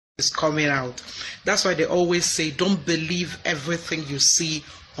is coming out. That's why they always say, don't believe everything you see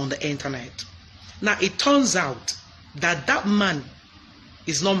on the internet. Now, it turns out that that man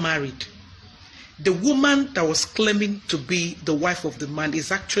is not married. The woman that was claiming to be the wife of the man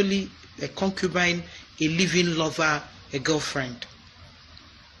is actually a concubine, a living lover, a girlfriend.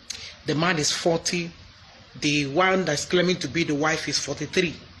 The man is 40. The one that's claiming to be the wife is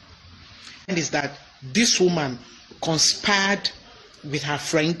 43. And is that this woman conspired with her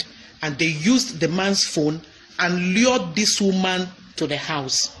friend, and they used the man's phone and lured this woman to the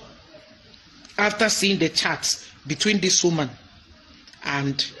house. After seeing the chats between this woman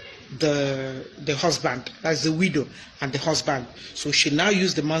and the husband, that's the widow and the husband, so she now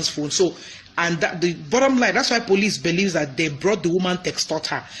used the man's phone. So, and that, the bottom line, that's why police believes that they brought the woman to extort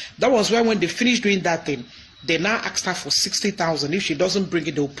her. That was why when they finished doing that thing, they now asked her for 60,000. If she doesn't bring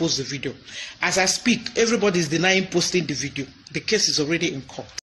it, they'll post the video. As I speak, everybody is denying posting the video. The case is already in court.